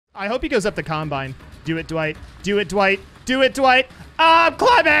I hope he goes up the combine. Do it, Dwight. Do it, Dwight. Do it, Dwight. I'm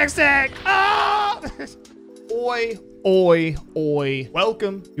climaxing. Oh! Oi, oi, oi.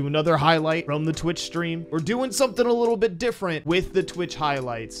 Welcome to another highlight from the Twitch stream. We're doing something a little bit different with the Twitch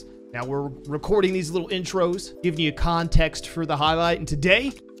highlights. Now we're recording these little intros, giving you context for the highlight. And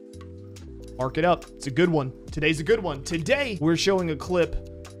today, mark it up. It's a good one. Today's a good one. Today, we're showing a clip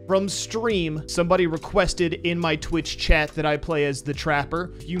from stream. Somebody requested in my Twitch chat that I play as the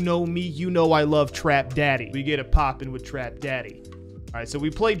Trapper. If you know me, you know I love Trap Daddy. We get it popping with Trap Daddy. All right, so we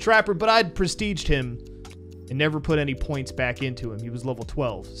played Trapper, but I'd prestiged him and never put any points back into him. He was level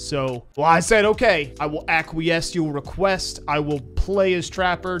 12. So, well, I said, okay, I will acquiesce your request. I will play as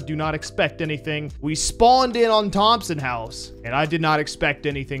Trapper. Do not expect anything. We spawned in on Thompson house, and I did not expect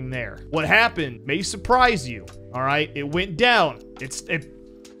anything there. What happened may surprise you, all right? It went down.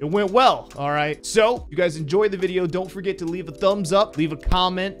 It went well, all right? So, if you guys enjoyed the video, don't forget to leave a thumbs up, leave a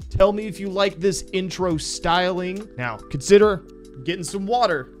comment. Tell me if you like this intro styling. Now, consider getting some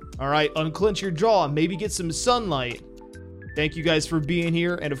water. All right, unclench your jaw, maybe get some sunlight. Thank you guys for being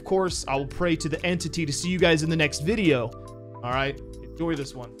here. And of course, I will pray to the entity to see you guys in the next video. All right, enjoy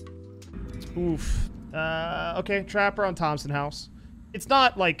this one. Oof. Okay, Trapper on Thompson house. It's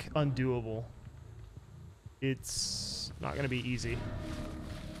not like undoable. It's not gonna be easy.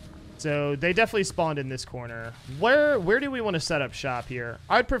 So they definitely spawned in this corner. Where do we want to set up shop here?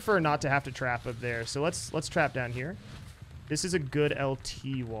 I'd prefer not to have to trap up there. So let's trap down here. This is a good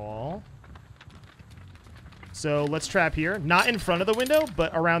LT wall. So let's trap here. Not in front of the window,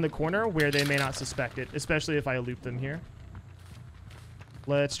 but around the corner where they may not suspect it, especially if I loop them here.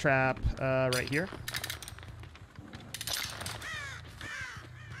 Let's trap right here.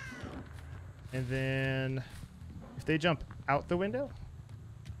 And then if they jump out the window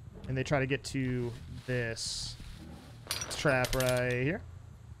and they try to get to this, let's trap right here.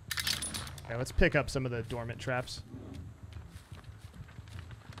 Okay, let's pick up some of the dormant traps.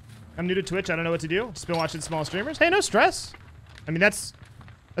 I'm new to Twitch. I don't know what to do. Just been watching small streamers. Hey, no stress. I mean, that's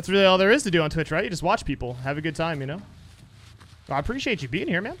really all there is to do on Twitch, right? You just watch people. Have a good time, you know? Well, I appreciate you being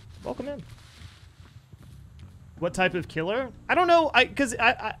here, man. Welcome in. What type of killer? I don't know. Because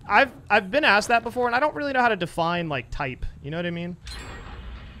I've been asked that before, and I don't really know how to define, like, type. You know what I mean?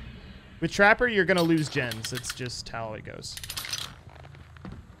 With Trapper, you're going to lose gens. It's just how it goes.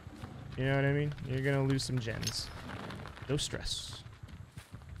 You know what I mean? You're going to lose some gens. No stress.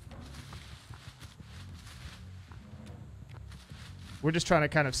 We're just trying to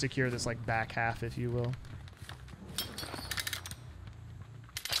kind of secure this, like, back half, if you will.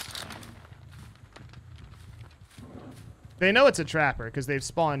 They know it's a Trapper because they've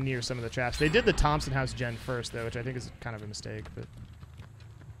spawned near some of the traps. They did the Thompson house gen first, though, which I think is kind of a mistake, but...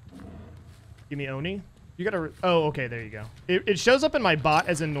 Give me Oni. You gotta... Oh, okay, there you go. It shows up in my bot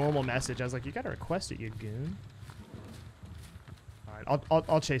as a normal message. I was like, you gotta request it, you goon. All right,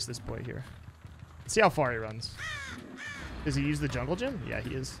 I'll chase this boy here. Let's see how far he runs. Does he use the jungle gym? Yeah,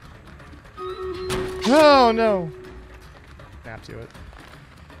 he is. Oh, no. Snap to it.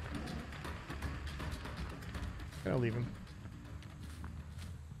 Gonna leave him.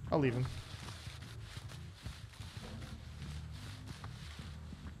 I'll leave him.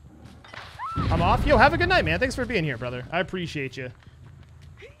 I'm off. Yo, have a good night, man. Thanks for being here, brother. I appreciate you.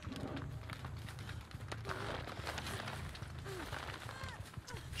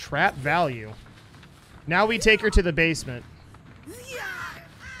 Trap value. Now we take her to the basement.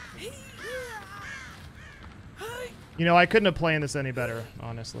 You know, I couldn't have planned this any better,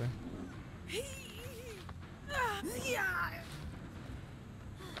 honestly.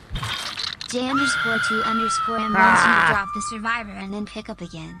 J_2_M wants you to drop the survivor and then pick up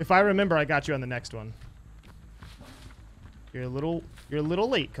again. If I remember, I got you on the next one. You're a little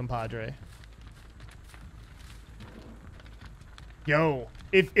late, compadre. Yo,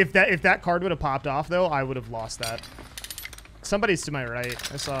 if that card would have popped off though, I would have lost that. Somebody's to my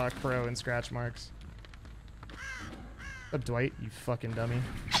right. I saw a crow and scratch marks. What's up, Dwight? You fucking dummy.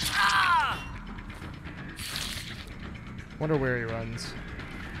 Wonder where he runs.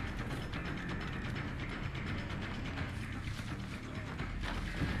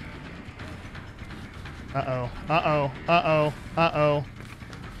 Uh-oh. Uh-oh. Uh-oh. Uh-oh.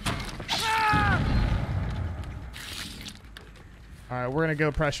 Alright, we're gonna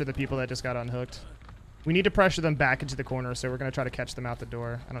go pressure the people that just got unhooked. We need to pressure them back into the corner, so we're gonna try to catch them out the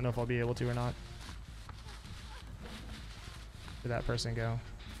door. I don't know if I'll be able to or not. Where'd that person go?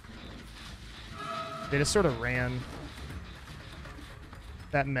 They just sort of ran.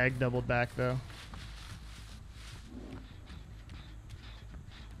 That Meg doubled back, though.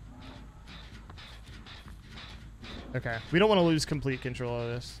 Okay. We don't want to lose complete control of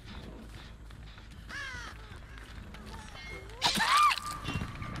this.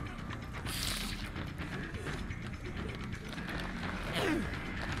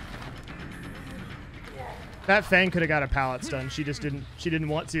 That Fang could have got a pallet stun. She just didn't. She didn't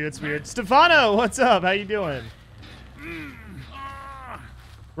want to. It's weird. Stefano, what's up? How you doing?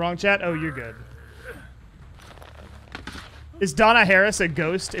 Wrong chat. Oh, you're good. Is Donna Harris a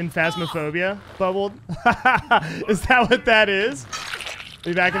ghost in Phasmophobia? Bubbled. Is that what that is?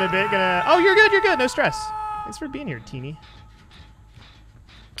 Be back in a bit. Gonna. Oh, you're good. You're good. No stress. Thanks for being here, Teeny.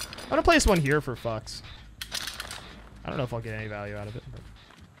 I'm gonna place one here for fucks. I don't know if I'll get any value out of it. But...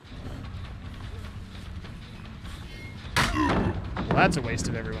 Well, that's a waste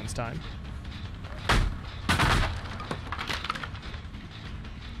of everyone's time.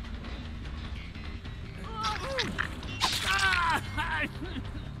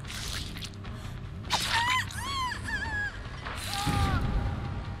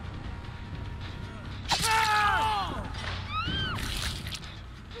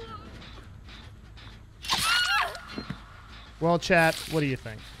 Well, chat, what do you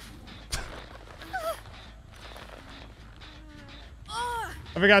think?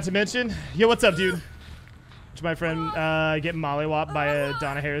 I forgot to mention. Yo, what's up, dude? To my friend getting mollywopped by a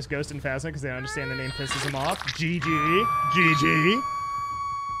Donna Harris ghost in Phasma because they don't understand the name pisses him off. GG. GG.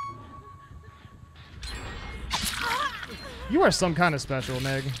 You are some kind of special,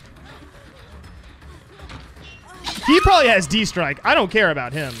 Meg. He probably has D-Strike. I don't care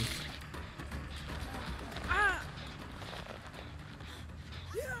about him.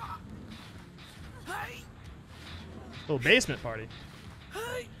 Little basement party.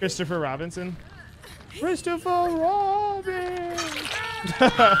 Christopher Robinson. Christopher Robin.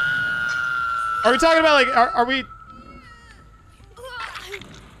 Are we talking about like? Are we?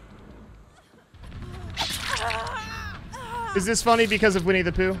 Is this funny because of Winnie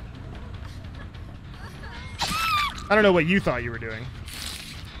the Pooh? I don't know what you thought you were doing.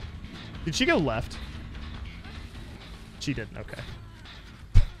 Did she go left? She didn't. Okay.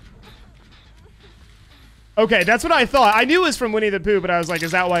 Okay, that's what I thought. I knew it was from Winnie the Pooh, but I was like,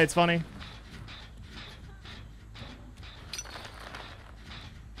 is that why it's funny?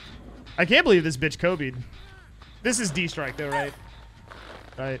 I can't believe this bitch Kobe'd. This is D-Strike though, right?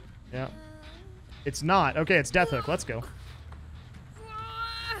 Right, yeah. It's not. Okay, it's Death Hook. Let's go.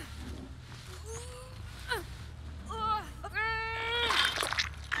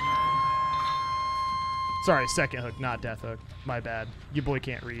 Sorry, second hook, not Death Hook. My bad. Your boy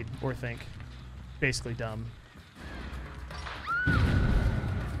can't read or think. Basically dumb.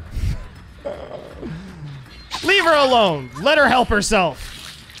 Leave her alone. Let her help herself.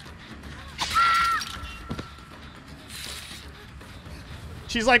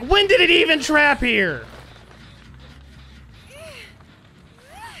 She's like, when did it even trap here?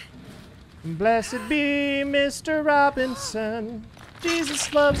 Blessed be Mr. Robinson.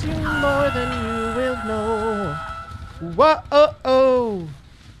 Jesus loves you more than you will know. Whoa-oh-oh.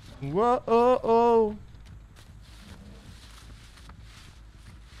 Whoa-oh-oh.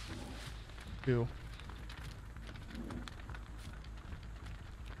 Ew.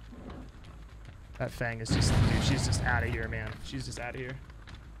 That Fang is just, dude, she's just out of here, man. She's just out of here.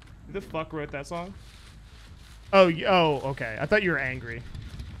 Who the fuck wrote that song? Oh, okay. I thought you were angry.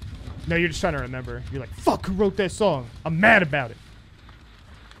 No, you're just trying to remember. You're like, fuck, who wrote that song? I'm mad about it.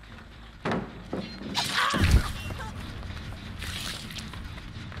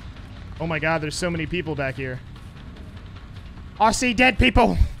 Oh my god, there's so many people back here. I see dead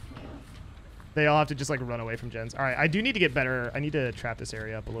people! They all have to just like run away from gens. Alright, I do need to get better. I need to trap this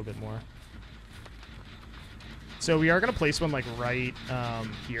area up a little bit more. So we are going to place one like right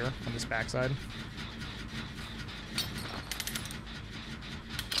here on this backside.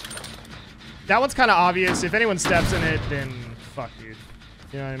 That one's kind of obvious. If anyone steps in it, then fuck, dude.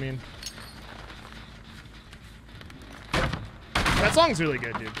 You know what I mean? That song's really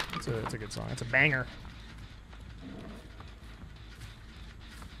good, dude. It's a good song. It's a banger.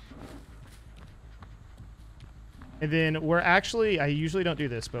 And then we're actually, I usually don't do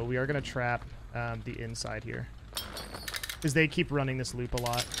this, but we are going to trap the inside here. Because they keep running this loop a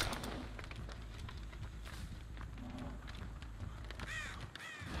lot.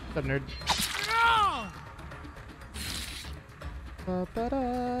 What's up, nerd?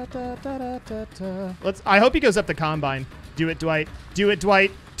 I hope he goes up the combine. Do it, Dwight. Do it,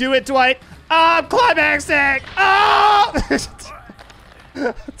 Dwight. Do it, Dwight. Oh, I'm climaxing. Oh!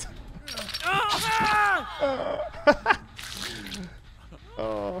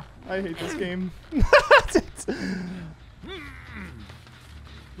 Oh, I hate this game.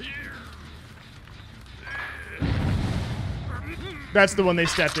 That's the one they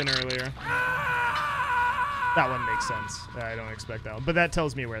stepped in earlier. That one makes sense. I don't expect that one. But that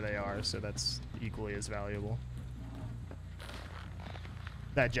tells me where they are, so that's equally as valuable.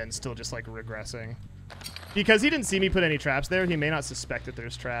 That gen's still just, like, regressing. Because he didn't see me put any traps there, he may not suspect that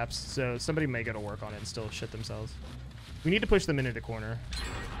there's traps, so somebody may go to work on it and still shit themselves. We need to push them into the corner.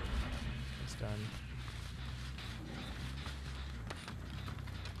 It's done.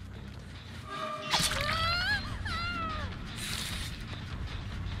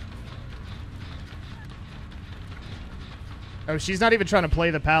 Oh, she's not even trying to play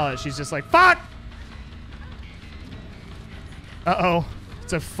the pallet. She's just like, fuck! Uh-oh.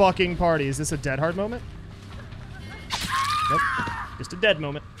 It's a fucking party. Is this a dead hard moment? Nope. Just a dead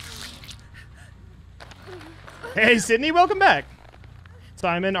moment. Hey, Sydney, welcome back.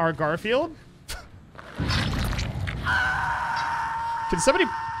 Simon R. Garfield. Can somebody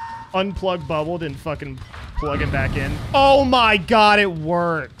unplug Bubbled and fucking plug him back in? Oh my god, it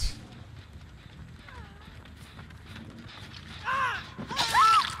worked.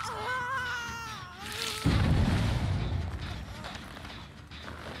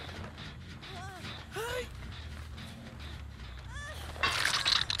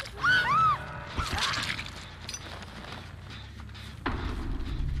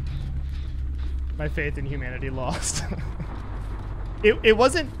 My faith in humanity lost. It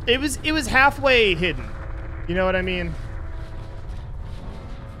wasn't, it was halfway hidden. You know what I mean?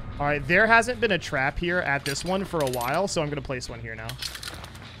 All right, there hasn't been a trap here at this one for a while, so I'm gonna place one here now.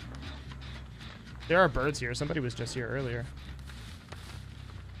 There are birds here. Somebody was just here earlier.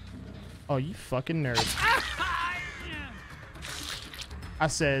 Oh, you fucking nerd. I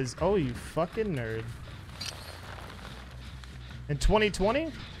says, oh, you fucking nerd. In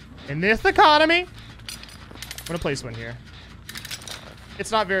 2020? In this economy? I'm gonna place one here. It's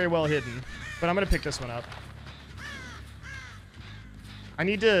not very well hidden, but I'm gonna pick this one up. I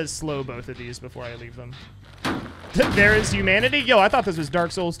need to slow both of these before I leave them. There is humanity? Yo, I thought this was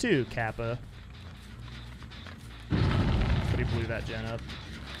Dark Souls 2, Kappa. But he blew that gen up.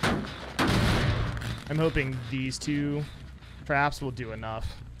 I'm hoping these two traps will do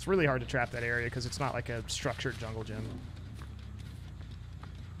enough. It's really hard to trap that area because it's not like a structured jungle gym.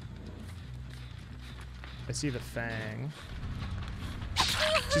 I see the Fang.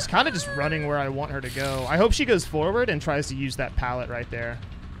 She's kind of just running where I want her to go. I hope she goes forward and tries to use that pallet right there.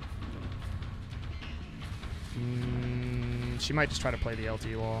 She might just try to play the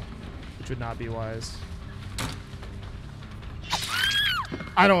LT wall, which would not be wise.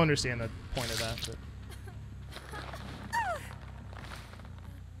 I don't understand the point of that. But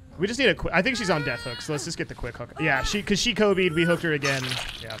we just need a quick... I think she's on death hook, so let's just get the quick hook. Yeah, because she Kobe'd, we hooked her again.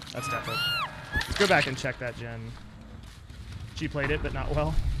 Yeah, that's death hook. Let's go back and check that gen. She played it, but not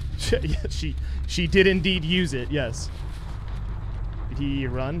well. Yeah, she did indeed use it, yes. Did he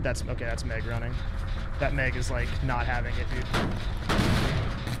run? That's okay, that's Meg running. That Meg is like not having it, dude.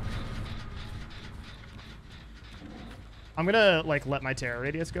 I'm gonna like let my terror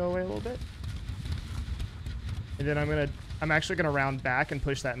radius go away a little bit. And then I'm actually gonna round back and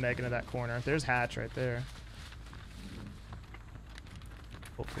push that Meg into that corner. There's Hatch right there.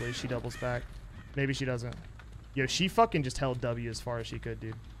 Hopefully she doubles back. Maybe she doesn't. Yo, she fucking just held W as far as she could,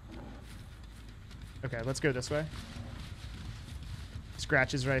 dude. Okay, let's go this way.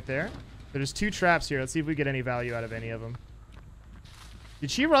 Scratches right there. There's two traps here. Let's see if we get any value out of any of them. Did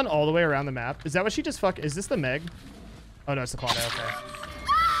she run all the way around the map? Is that what she just Is this the Meg? Oh, no, it's the Claudia.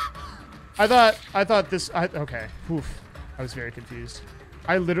 Okay. I thought this... okay. Oof. I was very confused.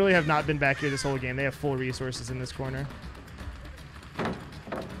 I literally have not been back here this whole game. They have full resources in this corner.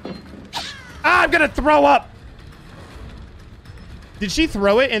 Ah, I'm gonna throw up! Did she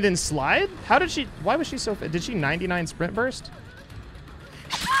throw it and then slide? How did she... Why was she so... Did she 99 sprint burst?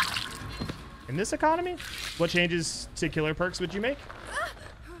 In this economy? What changes to killer perks would you make?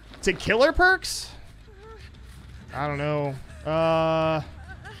 To killer perks? I don't know. I'm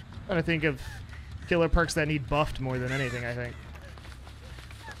trying to think of killer perks that need buffed more than anything, I think.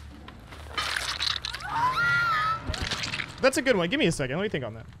 That's a good one. Give me a second. Let me think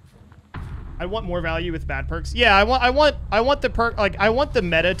on that. I want more value with bad perks. Yeah, I want the perk, like, I want the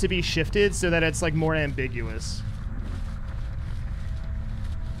meta to be shifted so that it's like more ambiguous.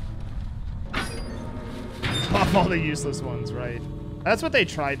 Off all the useless ones, right? That's what they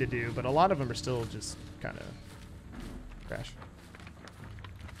tried to do, but a lot of them are still just kind of trash.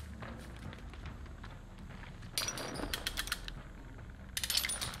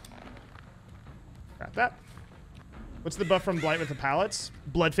 Got that. What's the buff from Blight with the pallets?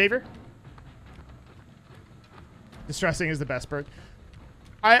 Blood favor. Distressing is the best perk.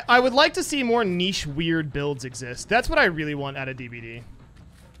 I would like to see more niche, weird builds exist. That's what I really want out of DBD.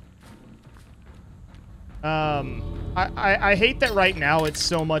 I hate that right now it's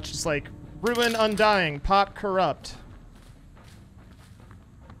so much just like ruin, undying, pop, corrupt.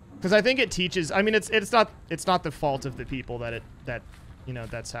 Because I think it teaches. I mean, it's not the fault of the people that you know,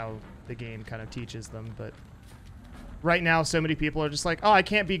 that's how the game kind of teaches them. But right now, so many people are just like, oh, I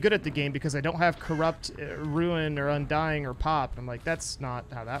can't be good at the game because I don't have corrupt, ruin, or undying, or pop. I'm like, that's not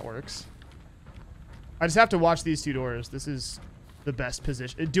how that works. I just have to watch these two doors. This is the best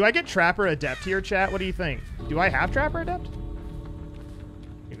position. Do I get Trapper Adept here, chat? What do you think? Do I have Trapper Adept? I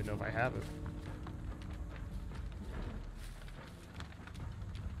don't even know if I have it.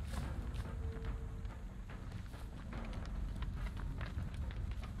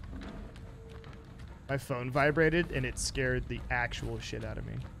 My phone vibrated and it scared the actual shit out of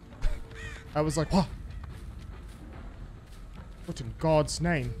me. I was like, oh, what in God's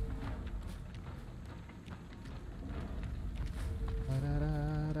name?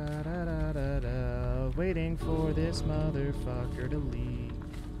 Waiting for this motherfucker to leave.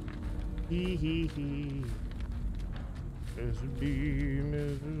 Hee hee hee. This would be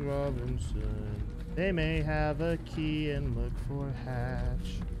Mrs. Robinson. They may have a key and look for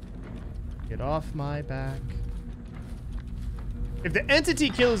Hatch. Get off my back. If the entity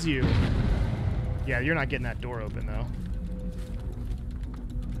kills you, yeah, you're not getting that door open though.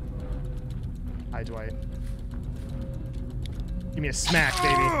 Hi, Dwight. Give me a smack,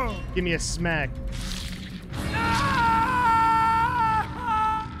 baby. Give me a smack.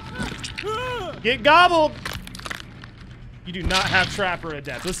 Get gobbled! You do not have Trapper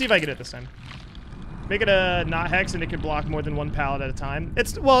Adept. Let's see if I get it this time. Make it a not hex and it can block more than one pallet at a time.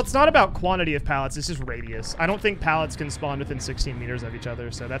 Well, it's not about quantity of pallets, it's just radius. I don't think pallets can spawn within 16 meters of each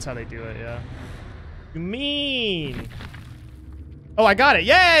other, so that's how they do it, yeah. You mean? Oh, I got it.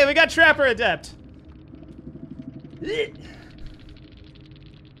 Yay, we got Trapper Adept. The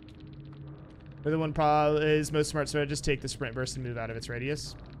one probably is most smart, so just take the sprint burst and move out of its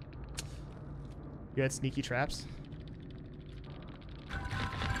radius. You had sneaky traps.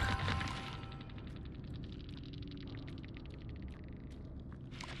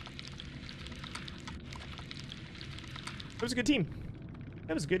 It was a good team.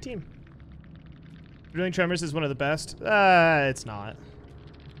 That was a good team. Drilling Tremors is one of the best. It's not.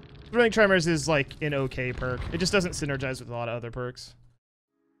 Drilling Tremors is like an okay perk. It just doesn't synergize with a lot of other perks.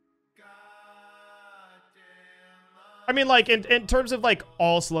 I mean, like, in terms of, like,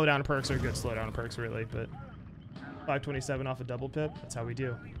 all slowdown perks are good slowdown perks, really, but 527 off a double pip, that's how we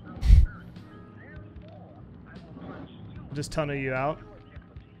do. Just tunnel you out.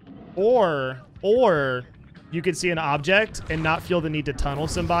 Or you could see an object and not feel the need to tunnel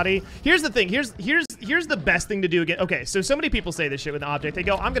somebody. Here's the thing. Here's the best thing to do again. Okay, so many people say this shit with an object. They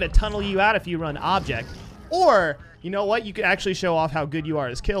go, I'm going to tunnel you out if you run object. Or, you know what? You could actually show off how good you are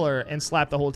as killer and slap the whole